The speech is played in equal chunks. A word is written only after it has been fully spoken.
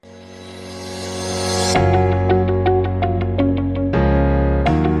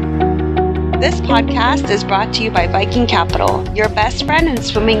This podcast is brought to you by Viking Capital, your best friend in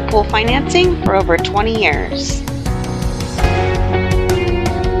swimming pool financing for over 20 years.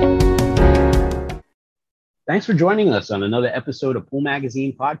 Thanks for joining us on another episode of Pool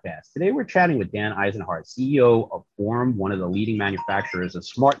Magazine Podcast. Today we're chatting with Dan Eisenhart, CEO of Form, one of the leading manufacturers of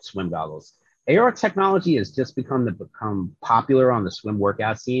smart swim goggles. AR technology has just become popular on the swim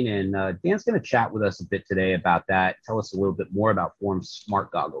workout scene, and Dan's going to chat with us a bit today about that. Tell us a little bit more about Form's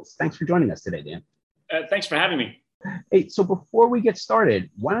smart goggles. Thanks for joining us today, Dan. Thanks for having me. Hey, so before we get started,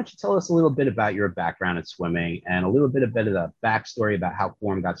 why don't you tell us a little bit about your background in swimming and a little bit of the backstory about how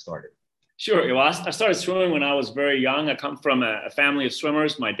Form got started? Sure. Well, I started swimming when I was very young. I come from a family of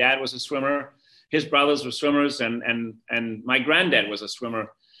swimmers. My dad was a swimmer. His brothers were swimmers, and my granddad was a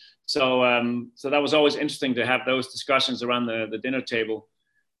swimmer. So that was always interesting to have those discussions around the dinner table.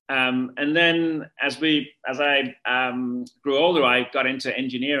 And then as I grew older, I got into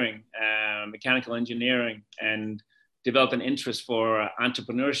engineering, mechanical engineering, and developed an interest for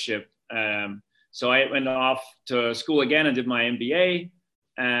entrepreneurship. So I went off to school again and did my MBA.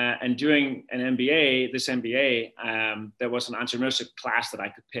 And during an MBA, there was an entrepreneurship class that I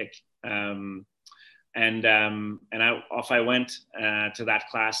could pick. Off I went to that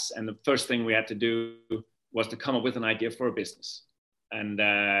class, and the first thing we had to do was to come up with an idea for a business. And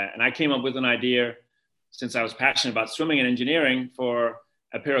I came up with an idea, since I was passionate about swimming and engineering, for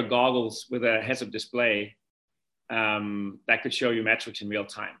a pair of goggles with a heads-up display that could show you metrics in real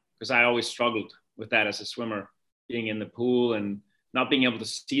time. Because I always struggled with that as a swimmer, being in the pool and not being able to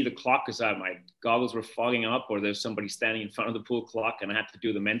see the clock because my goggles were fogging up, or there's somebody standing in front of the pool clock, and I had to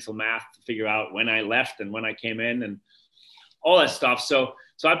do the mental math to figure out when I left and when I came in and all that stuff. So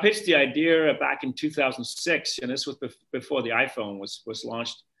I pitched the idea back in 2006, and this was before the iPhone was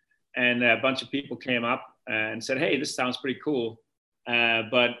launched. And a bunch of people came up and said, "Hey, this sounds pretty cool,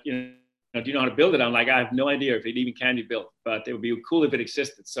 but do you know how to build it?" I'm like, "I have no idea if it even can be built, but it would be cool if it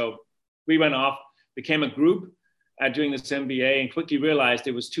existed." So we went off, became a group doing this MBA, and quickly realized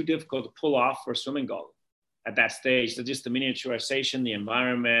it was too difficult to pull off for a swimming goggle at that stage. So just the miniaturization, the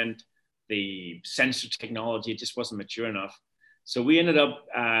environment, the sensor technology, it just wasn't mature enough. So we ended up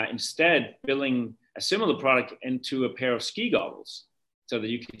instead building a similar product into a pair of ski goggles so that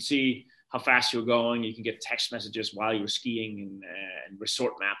you can see how fast you're going. You can get text messages while you're skiing and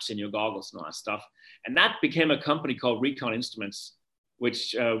resort maps in your goggles and all that stuff. And that became a company called Recon Instruments,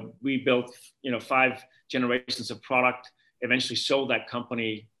 which we built, 5 generations of product, eventually sold that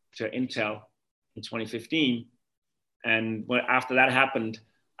company to Intel in 2015. And after that happened,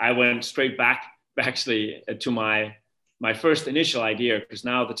 I went straight back actually to my first initial idea, because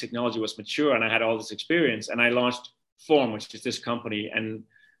now the technology was mature and I had all this experience, and I launched Form, which is this company. And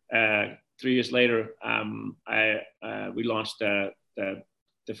 3 years later, we launched the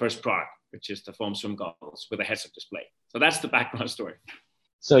first product, which is the Form swim goggles with a heads-up display. So that's the background story.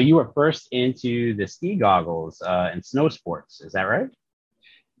 So you were first into the ski goggles and snow sports, is that right?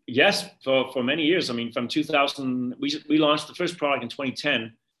 Yes, for many years. I mean, from 2000, we launched the first product in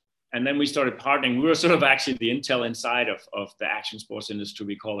 2010, and then we started partnering. We were sort of actually the Intel inside of the action sports industry,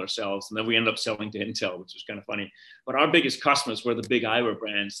 we call ourselves. And then we ended up selling to Intel, which was kind of funny. But our biggest customers were the big eyewear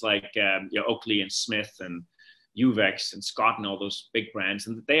brands like Oakley and Smith and Uvex and Scott and all those big brands.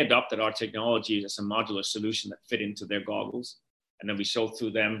 And they adopted our technology as a modular solution that fit into their goggles. And then we sold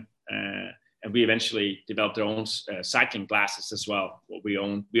through them, and we eventually developed our own cycling glasses as well. We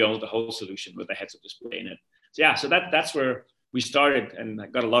owned the whole solution with a heads-up display in it. So yeah, so that's where we started, and I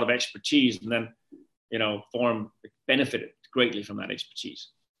got a lot of expertise. And then, Form benefited greatly from that expertise.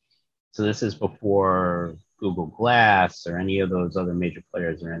 So this is before Google Glass or any of those other major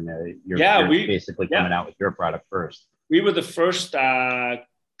players are in there. You're basically coming out with your product first. We were the first heads-up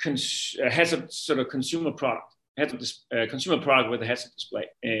sort of consumer product. Consumer product with a heads-up display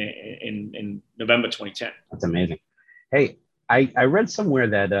in November 2010. That's amazing. Hey, I read somewhere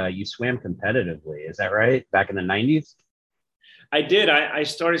that you swam competitively. Is that right? Back in the 90s? I did. I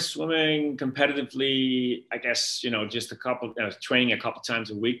started swimming competitively, I guess, just I was training a couple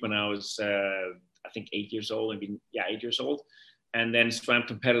times a week when I was, I think 8 years old. 8 years old. And then swam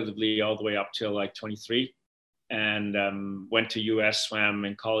competitively all the way up till like 23. And went to US, swam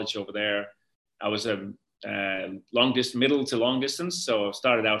in college over there. I was a middle to long distance. So I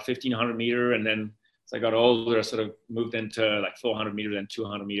started out 1500 meter, and then as I got older, I sort of moved into like 400 meter, then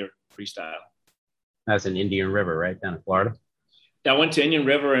 200 meter freestyle. That's in Indian River, right down in Florida. I went to Indian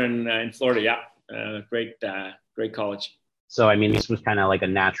River in Florida. Yeah, great college. So I mean, this was kind of like a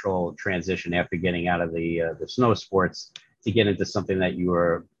natural transition after getting out of the snow sports to get into something that you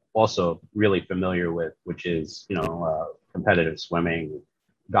were also really familiar with, which is competitive swimming,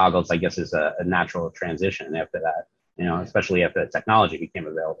 goggles, I guess, is a natural transition after that, especially after the technology became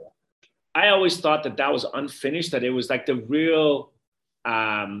available. I always thought that that was unfinished, that it was like the real,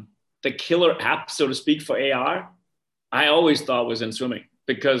 the killer app, so to speak, for AR. I always thought was in swimming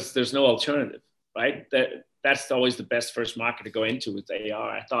because there's no alternative, right? That's always the best first market to go into with AR.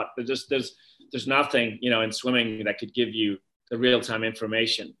 I thought there's nothing, in swimming that could give you the real-time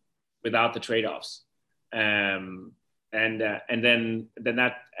information without the trade-offs. And then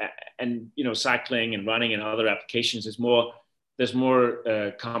that, cycling and running and other applications there's more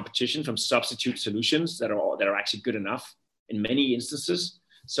competition from substitute solutions that are actually good enough in many instances.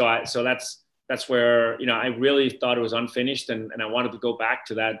 So that's where, I really thought it was unfinished and I wanted to go back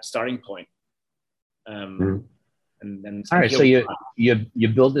to that starting point. And all right, so you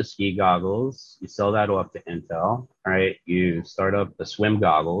build the ski goggles, you sell that off to Intel, all right, you start up the swim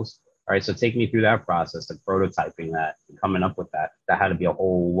goggles. All right, so take me through that process of prototyping that and coming up with that. That had to be a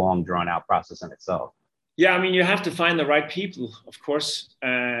whole long drawn out process in itself. Yeah, I mean, you have to find the right people, of course,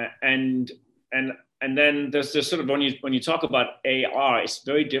 and then there's sort of when you talk about AR, it's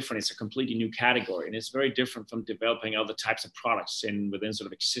very different. It's a completely new category, and it's very different from developing other types of products within sort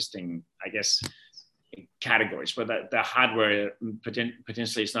of existing, I guess, categories. But the hardware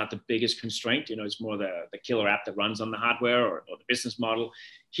potentially is not the biggest constraint. It's more the killer app that runs on the hardware or the business model.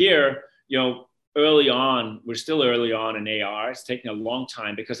 Here, early on, we're still early on in AR. It's taking a long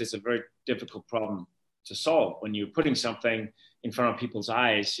time because it's a very difficult problem to solve. When you're putting something in front of people's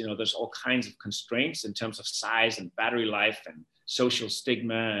eyes, there's all kinds of constraints in terms of size and battery life and social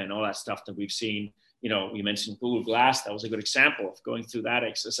stigma and all that stuff that we've seen. You mentioned Google Glass. That was a good example of going through that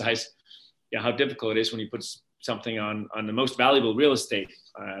exercise. How difficult it is when you put something on the most valuable real estate,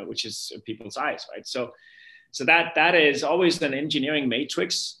 which is people's eyes, right? So that is always an engineering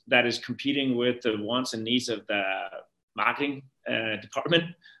matrix that is competing with the wants and needs of the marketing department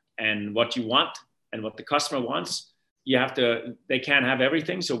and what you want and what the customer wants. They can't have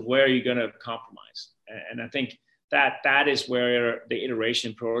everything. So where are you going to compromise? And I think that is where the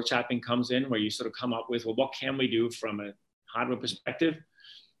iteration prototyping comes in, where you sort of come up with, well, what can we do from a hardware perspective?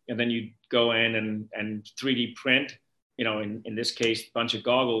 And then you go in and 3D print, in this case, a bunch of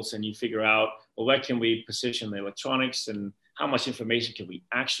goggles, and you figure out, well, where can we position the electronics and how much information can we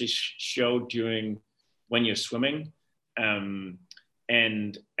actually show when you're swimming? And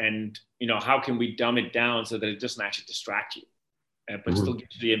how can we dumb it down so that it doesn't actually distract you, but still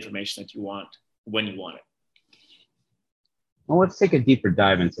gives you the information that you want when you want it. Well, let's take a deeper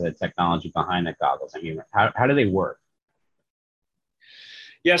dive into the technology behind the goggles. I mean, how do they work?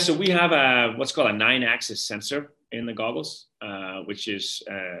 Yeah, so we have what's called a 9-axis sensor in the goggles, which is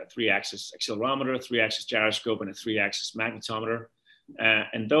a 3-axis accelerometer, 3-axis gyroscope, and a 3-axis magnetometer.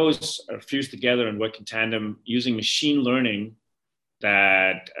 And those are fused together and work in tandem using machine learning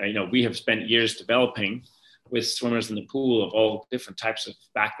that we have spent years developing with swimmers in the pool of all different types of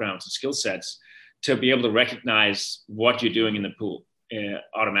backgrounds and skill sets to be able to recognize what you're doing in the pool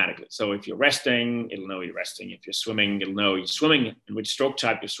automatically. So if you're resting, it'll know you're resting. If you're swimming, it'll know you're swimming and which stroke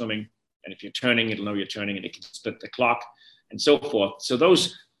type you're swimming. And if you're turning, it'll know you're turning, and it can split the clock and so forth. So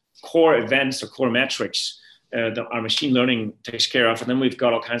those core events or core metrics that our machine learning takes care of. And then we've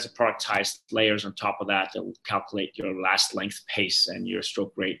got all kinds of productized layers on top of that will calculate your last length pace and your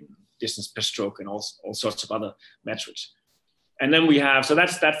stroke rate and distance per stroke and all sorts of other metrics. And then we have, so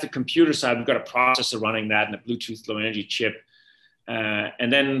that's the computer side. We've got a processor running that and a Bluetooth low energy chip.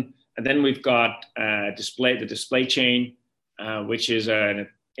 And then we've got the display chain, which is an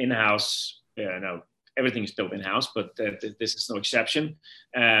in-house, everything is built in-house, but this is no exception.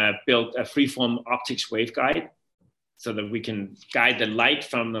 Built a freeform optics waveguide so that we can guide the light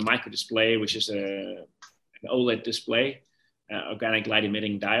from the micro display, which is an OLED display, organic light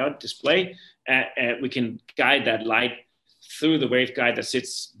emitting diode display. We can guide that light through the waveguide that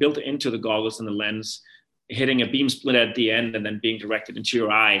sits built into the goggles and the lens, hitting a beam split at the end and then being directed into your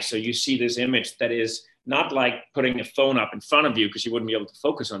eye. So you see this image that is not like putting a phone up in front of you because you wouldn't be able to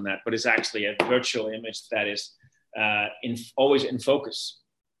focus on that, but it's actually a virtual image that is always in focus.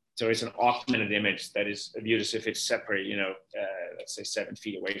 So it's an augmented image that is viewed as if it's separate, let's say 7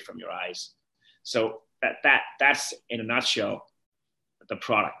 feet away from your eyes. So that's in a nutshell the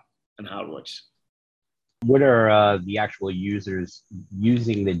product and how it works. What are the actual users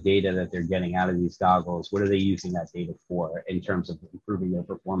using the data that they're getting out of these goggles? What are they using that data for in terms of improving their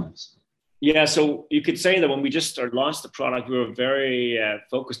performance? Yeah, so you could say that when we just launched the product, we were very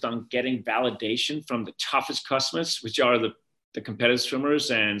focused on getting validation from the toughest customers, which are the competitive swimmers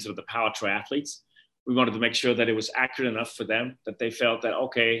and sort of the power triathletes. We wanted to make sure that it was accurate enough for them, that they felt that,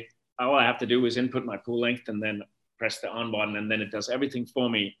 okay, all I have to do is input my pool length and then press the on button, and then it does everything for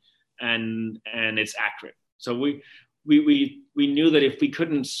me, and it's accurate. So we knew that if we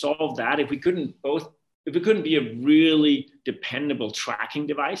couldn't solve that, if we couldn't be a really dependable tracking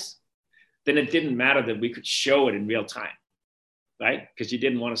device, then it didn't matter that we could show it in real time, right? Because you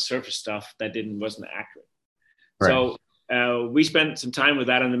didn't want to surface stuff that wasn't accurate. Right. So we spent some time with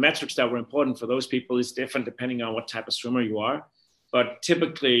that, and the metrics that were important for those people is different depending on what type of swimmer you are. But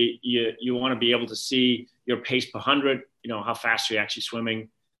typically, you want to be able to see your pace per 100, how fast you're actually swimming.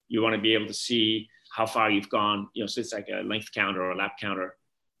 You want to be able to see how far you've gone, so it's like a length counter or a lap counter.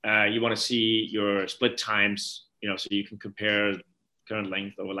 You want to see your split times, so you can compare current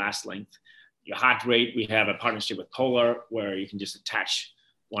length over last length. Your heart rate, we have a partnership with Polar where you can just attach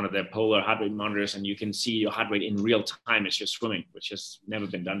one of the Polar heart rate monitors and you can see your heart rate in real time as you're swimming, which has never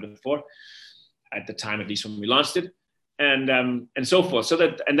been done before at the time, at least when we launched it, and so forth.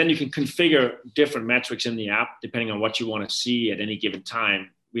 And then you can configure different metrics in the app depending on what you want to see at any given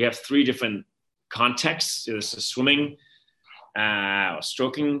time. We have 3 different contexts. There's a swimming,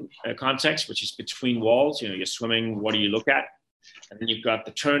 stroking context, which is between walls. You're swimming, what do you look at? And then you've got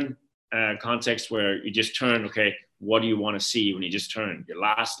the turn context where you just turn, okay, what do you want to see when you just turn? Your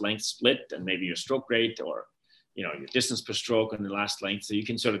last length split and maybe your stroke rate or, your distance per stroke and the last length. So you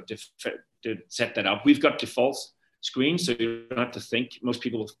can sort of set that up. We've got default screens, so you don't have to think. Most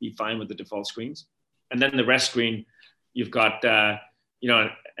people will be fine with the default screens. And then the rest screen, you've got,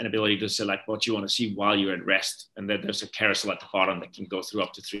 an ability to select what you want to see while you're at rest. And then there's a carousel at the bottom that can go through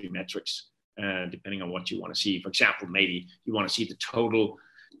up to 3 metrics, depending on what you want to see. For example, maybe you want to see the total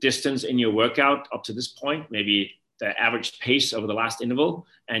distance in your workout up to this point, maybe the average pace over the last interval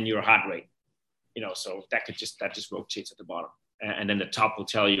and your heart rate. So that just rotates at the bottom. And then the top will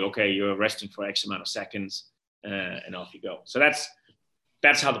tell you, okay, you're resting for X amount of seconds, and off you go. So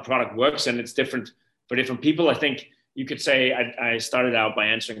that's how the product works. And it's different for different people. I think you could say I started out by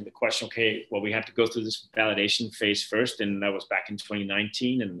answering the question, okay, well, we had to go through this validation phase first, and that was back in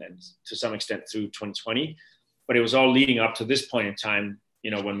 2019 and then to some extent through 2020. But it was all leading up to this point in time,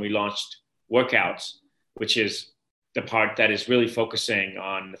 when we launched workouts, which is the part that is really focusing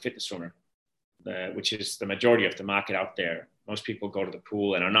on the fitness swimmer, which is the majority of the market out there. Most people go to the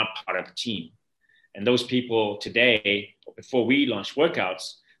pool and are not part of a team. And those people today, before we launched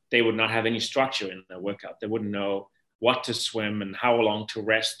workouts, they would not have any structure in their workout. They wouldn't know what to swim and how long to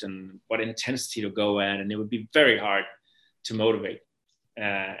rest and what intensity to go at. And it would be very hard to motivate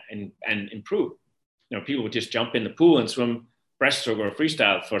and improve. People would just jump in the pool and swim breaststroke or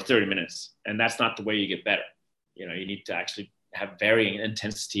freestyle for 30 minutes. And that's not the way you get better. You need to actually have varying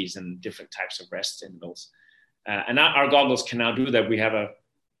intensities and different types of rest intervals. And our goggles can now do that. We have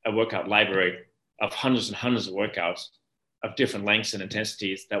a workout library of hundreds and hundreds of workouts of different lengths and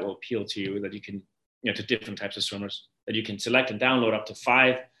intensities that will appeal to you, that you can, to different types of swimmers, that you can select and download up to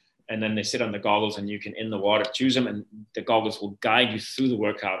 5. And then they sit on the goggles and you can, in the water, choose them. And the goggles will guide you through the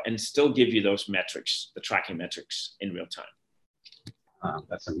workout and still give you those metrics, the tracking metrics in real time. Wow,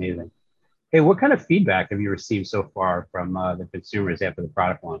 that's amazing. Hey, what kind of feedback have you received so far from the consumers after the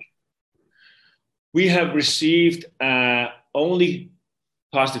product launch? We have received only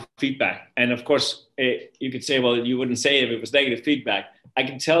positive feedback. And of course, you could say, well, you wouldn't say if it was negative feedback. I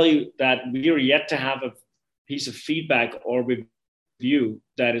can tell you that we are yet to have a piece of feedback or review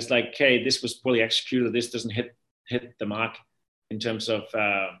that is like, hey, this was poorly executed, this doesn't hit the mark in terms of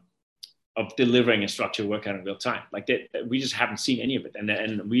delivering a structured workout in real time. Like that, we just haven't seen any of it.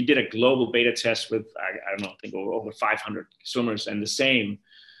 And we did a global beta test with, I don't know, I think over 500 swimmers, and the same,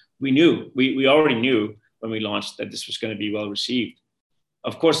 we already knew when we launched that this was going to be well received.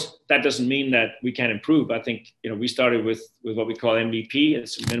 Of course, that doesn't mean that we can't improve. I think, we started with what we call MVP.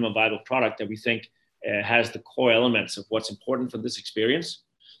 It's a minimum viable product that we think has the core elements of what's important for this experience.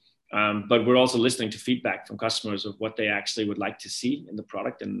 But we're also listening to feedback from customers of what they actually would like to see in the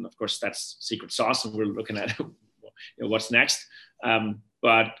product. And of course, that's secret sauce, and we're looking at what's next. I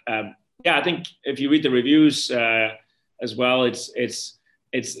think if you read the reviews as well, it's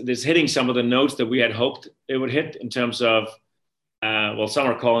hitting some of the notes that we had hoped it would hit in terms of, some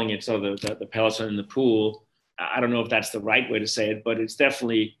are calling it sort of the Peloton in the pool. I don't know if that's the right way to say it, but it's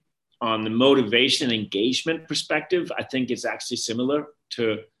definitely on the motivation and engagement perspective. I think it's actually similar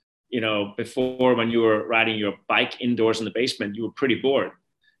to, before when you were riding your bike indoors in the basement, you were pretty bored.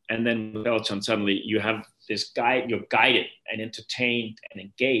 And then with Peloton, suddenly you have this guide, you're guided and entertained and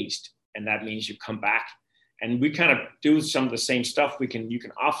engaged. And that means you come back. And we kind of do some of the same stuff. You can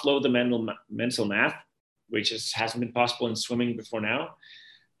offload the mental math, which hasn't been possible in swimming before now.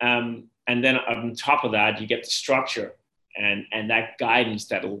 And then on top of that, you get the structure and that guidance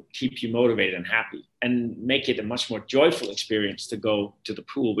that will keep you motivated and happy and make it a much more joyful experience to go to the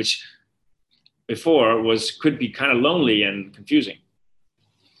pool, which before could be kind of lonely and confusing.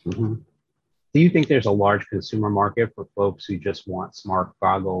 Mm-hmm. Do you think there's a large consumer market for folks who just want smart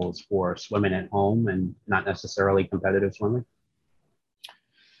goggles for swimming at home and not necessarily competitive swimming?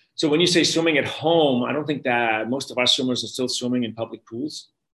 So when you say swimming at home, I don't think that most of our swimmers are still swimming in public pools.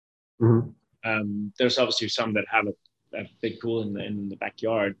 Mm-hmm. There's obviously some that have a big pool in the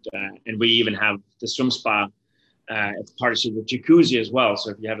backyard, and we even have the swim spa partnership with Jacuzzi as well.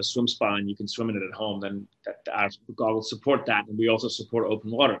 So if you have a swim spa and you can swim in it at home, then our goggles support that, and we also support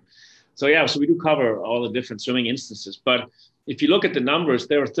open water. So we do cover all the different swimming instances. But if you look at the numbers,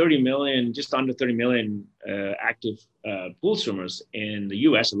 there are 30 million, just under 30 million active pool swimmers in the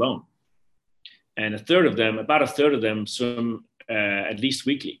US alone. And about a third of them swim at least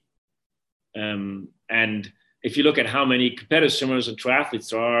weekly. And if you look at how many competitive swimmers and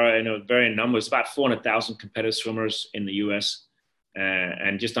triathletes there are, varying numbers, about 400,000 competitive swimmers in the US,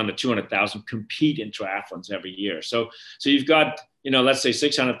 and just under 200,000 compete in triathlons every year. So you've got, let's say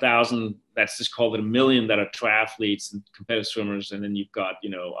 600,000, that's just called it 1 million that are triathletes and competitive swimmers. And then you've got,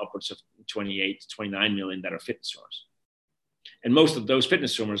 upwards of 28 to 29 million that are fitness swimmers. And most of those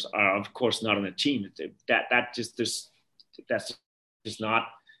fitness swimmers are, of course, not on a team. That's just not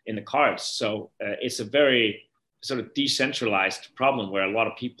in the cards. So it's a very sort of decentralized problem where a lot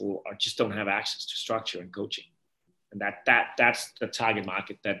of people just don't have access to structure and coaching. And that's the target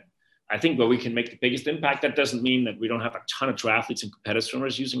market that I think where we can make the biggest impact. That doesn't mean that we don't have a ton of triathletes and competitive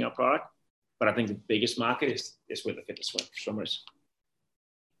swimmers using our product, but I think the biggest market is with the fitness swimmers.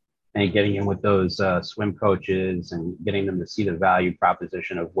 And getting in with those swim coaches and getting them to see the value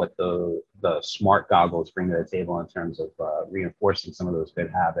proposition of what the smart goggles bring to the table in terms of reinforcing some of those good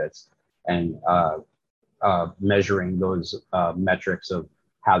habits and measuring those metrics of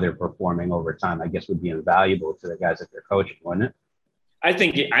how they're performing over time, I guess would be invaluable to the guys that they're coaching, wouldn't it? I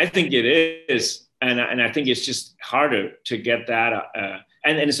think it is, and I think it's just harder to get that,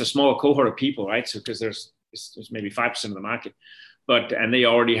 and it's a small cohort of people, right? So because there's maybe 5% of the market, and they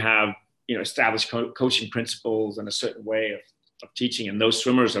already have established coaching principles and a certain way of teaching, and those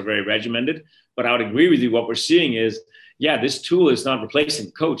swimmers are very regimented. But I would agree with you. What we're seeing is, this tool is not replacing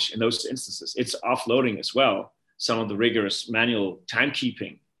the coach in those instances. It's offloading as well some of the rigorous manual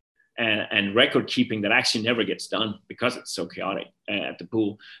timekeeping and record keeping that actually never gets done because it's so chaotic at the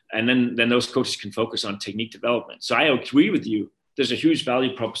pool. And then those coaches can focus on technique development. So I agree with you. There's a huge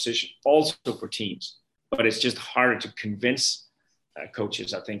value proposition also for teams, but it's just harder to convince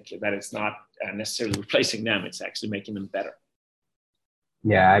coaches, I think, that it's not necessarily replacing them. It's actually making them better.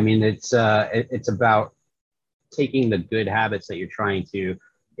 Yeah, I mean, it's about taking the good habits that you're trying to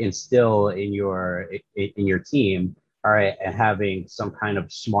instill in your team, all right, and having some kind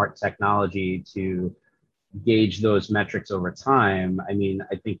of smart technology to gauge those metrics over time. I mean,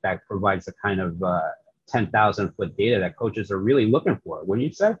 I think that provides the kind of 10,000-foot data that coaches are really looking for, wouldn't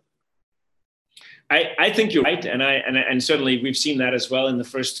you say? I think you're right, and certainly we've seen that as well in the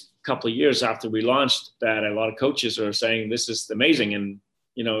first couple of years after we launched. That a lot of coaches are saying this is amazing, and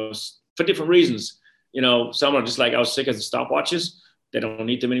for different reasons. Some are just like, I was sick of the stopwatches; they don't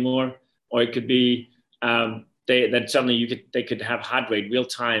need them anymore. Or it could be that suddenly they could have heart rate real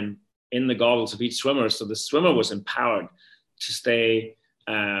time in the goggles of each swimmer, so the swimmer was empowered to stay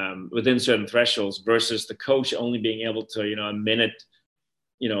within certain thresholds versus the coach only being able to a minute.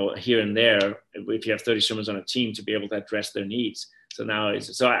 Here and there, if you have 30 swimmers on a team, to be able to address their needs. So now,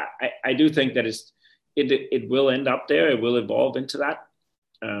 I do think that it will end up there. It will evolve into that,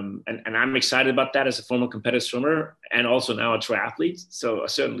 and I'm excited about that as a former competitive swimmer and also now a triathlete. So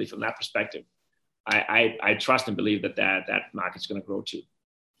certainly from that perspective, I trust and believe that market's going to grow too.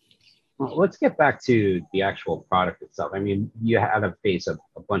 Well, let's get back to the actual product itself. I mean, you had to face a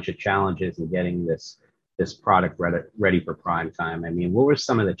bunch of challenges in getting this product ready for prime time. I mean, what were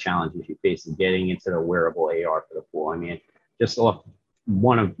some of the challenges you faced in getting into the wearable AR for the pool? I mean, just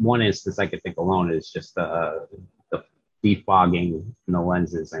one instance I could think alone is just the defogging in the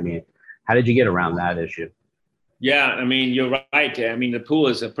lenses. I mean, how did you get around that issue? Yeah, I mean, you're right. I mean, the pool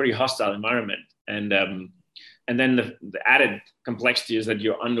is a pretty hostile environment, and then the added complexity is that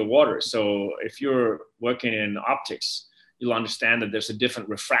you're underwater. So if you're working in optics, you'll understand that there's a different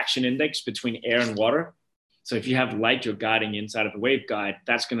refraction index between air and water. So if you have light you're guiding inside of a waveguide,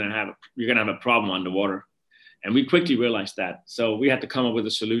 you're gonna have a problem underwater. And we quickly realized that. So we had to come up with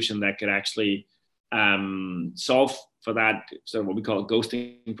a solution that could actually solve for that sort of what we call a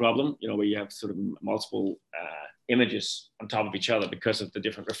ghosting problem, where you have sort of multiple images on top of each other because of the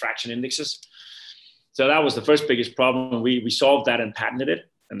different refraction indexes. So that was the first biggest problem. We solved that and patented it,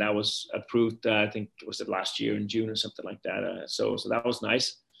 and that was approved. I think was it last year in June or something like that. So that was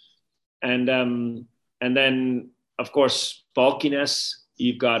nice. And then of course bulkiness.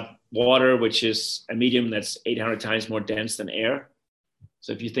 You've got water, which is a medium that's 800 times more dense than air.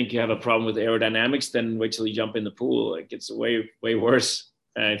 So if you think you have a problem with aerodynamics, then wait till you jump in the pool. It gets way worse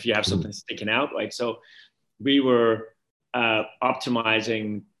if you have something sticking out, right? So we were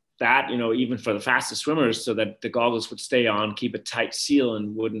optimizing that, even for the fastest swimmers, so that the goggles would stay on, keep a tight seal,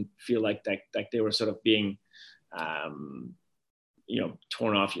 and wouldn't feel like they were sort of being,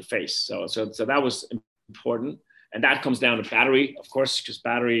 torn off your face. So that was important, and that comes down to battery, of course, because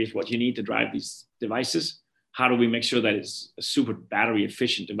battery is what you need to drive these devices. How do we make sure that it's a super battery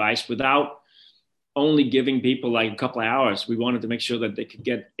efficient device without only giving people like a couple of hours? We wanted to make sure that they could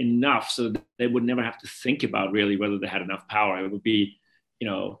get enough so that they would never have to think about really whether they had enough power. It would be,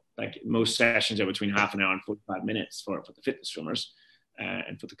 like most sessions are between half an hour and 45 minutes for the fitness swimmers.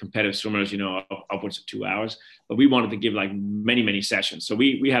 And for the competitive swimmers, upwards of 2 hours. But we wanted to give like many sessions. So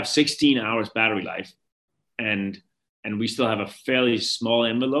we have 16 hours battery life, and we still have a fairly small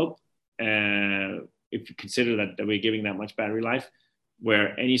envelope. If you consider that we're giving that much battery life,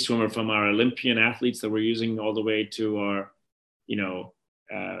 where any swimmer from our Olympian athletes that we're using all the way to our,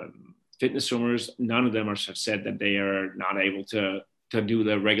 fitness swimmers, none of them have said that they are not able to do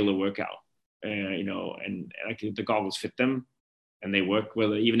the regular workout, and the goggles fit them and they work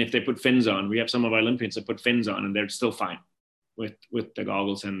well, even if they put fins on. We have some of our Olympians that put fins on and they're still fine with the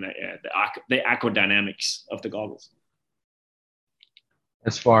goggles and the aquadynamics of the goggles.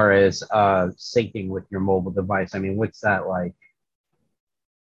 As far as syncing with your mobile device, I mean, what's that like?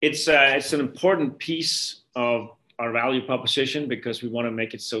 It's an important piece of our value proposition, because we want to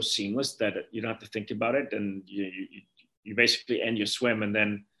make it so seamless that you don't have to think about it, and you basically end your swim. And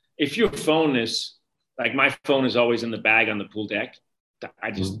then if your phone is, like my phone is always in the bag on the pool deck,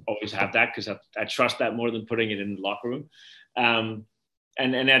 I just always have that because I trust that more than putting it in the locker room. And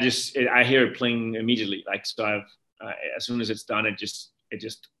I hear it playing immediately. Like, so as soon as it's done, it just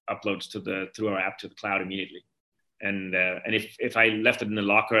uploads through our app to the cloud immediately. And if I left it in the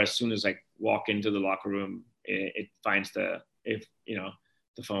locker, as soon as I walk into the locker room, it finds the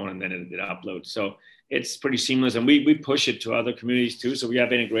phone, and then it uploads. So it's pretty seamless, and we push it to other communities too. So we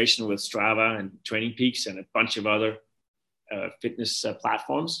have integration with Strava and Training Peaks and a bunch of other fitness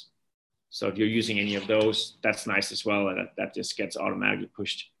platforms. So if you're using any of those, that's nice as well, and that just gets automatically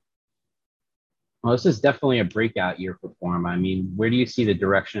pushed. Well, this is definitely a breakout year for Form. I mean, where do you see the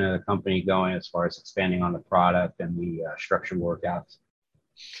direction of the company going as far as expanding on the product and the structured workouts?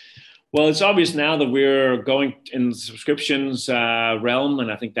 Well, it's obvious now that we're going in the subscriptions realm, and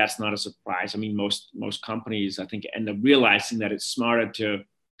I think that's not a surprise. I mean, most companies, I think, end up realizing that it's smarter to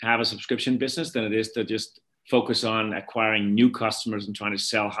have a subscription business than it is to just focus on acquiring new customers and trying to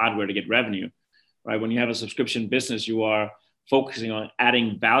sell hardware to get revenue, right? When you have a subscription business, you are focusing on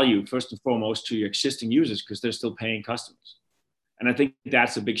adding value first and foremost to your existing users, because they're still paying customers. And I think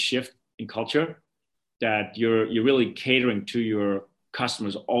that's a big shift in culture, that you're really catering to your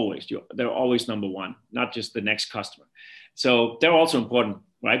customers always. They're always number one, not just the next customer. So they're also important,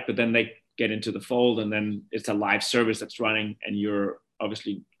 right? But then they get into the fold, and then it's a live service that's running, and you're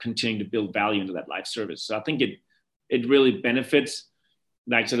obviously continuing to build value into that live service. So I think it really benefits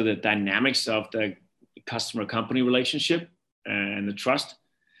like sort of the dynamics of the customer company relationship and the trust.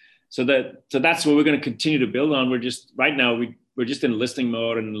 So that's what we're going to continue to build on. We're just right now we're just in listening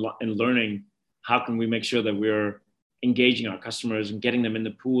mode and learning how can we make sure that we're engaging our customers and getting them in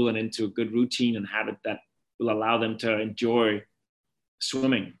the pool and into a good routine and habit that will allow them to enjoy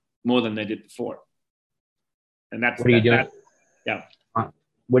swimming more than they did before. And that's what are you doing? Yeah.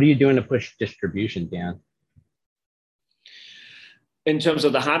 What are you doing to push distribution, Dan? In terms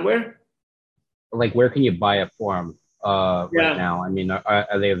of the hardware? Like, where can you buy a Form right now? I mean,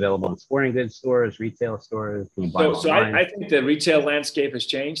 are they available in sporting goods stores, retail stores? Can you buy them online? I think the retail landscape has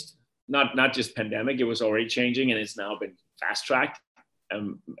changed. Not just pandemic, it was already changing, and it's now been fast tracked.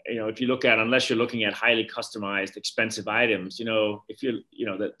 If you look at, unless you're looking at highly customized, expensive items, they're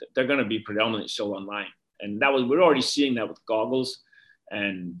going to be predominantly sold online. And we're already seeing that with goggles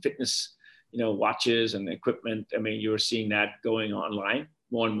and fitness, watches and equipment. I mean, you're seeing that going online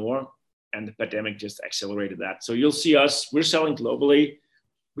more and more, and the pandemic just accelerated that. So you'll see we're selling globally.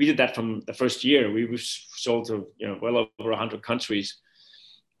 We did that from the first year. We sold to well over 100 countries.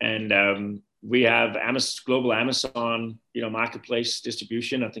 And we have global Amazon, marketplace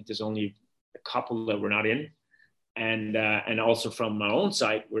distribution. I think there's only a couple that we're not in, and also from our own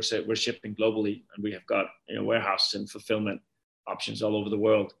site, we're shipping globally, and we have got warehouse and fulfillment options all over the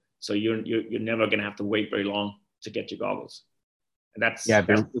world. So you're never going to have to wait very long to get your goggles. And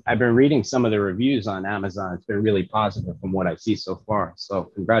I've been reading some of the reviews on Amazon. It's been really positive from what I see so far. So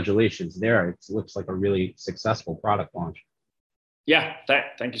congratulations there. It looks like a really successful product launch. Yeah,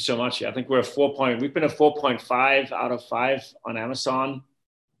 thank you so much. Yeah, I think we're we've been a 4.5 out of 5 on Amazon.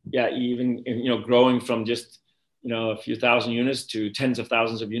 Yeah, even growing from just a few thousand units to tens of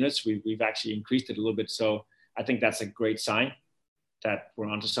thousands of units, we've actually increased it a little bit. So I think that's a great sign that we're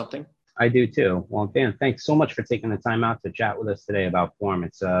onto something. I do too. Well, Dan, thanks so much for taking the time out to chat with us today about Form.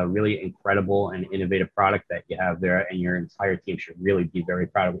 It's a really incredible and innovative product that you have there, and your entire team should really be very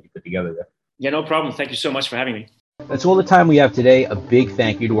proud of what you put together there. Yeah, no problem. Thank you so much for having me. That's all the time we have today. A big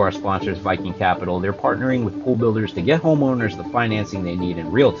thank you to our sponsors, Viking Capital. They're partnering with pool builders to get homeowners the financing they need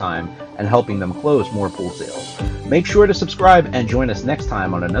in real time and helping them close more pool sales. Make sure to subscribe and join us next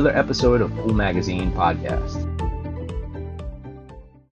time on another episode of Pool Magazine Podcast.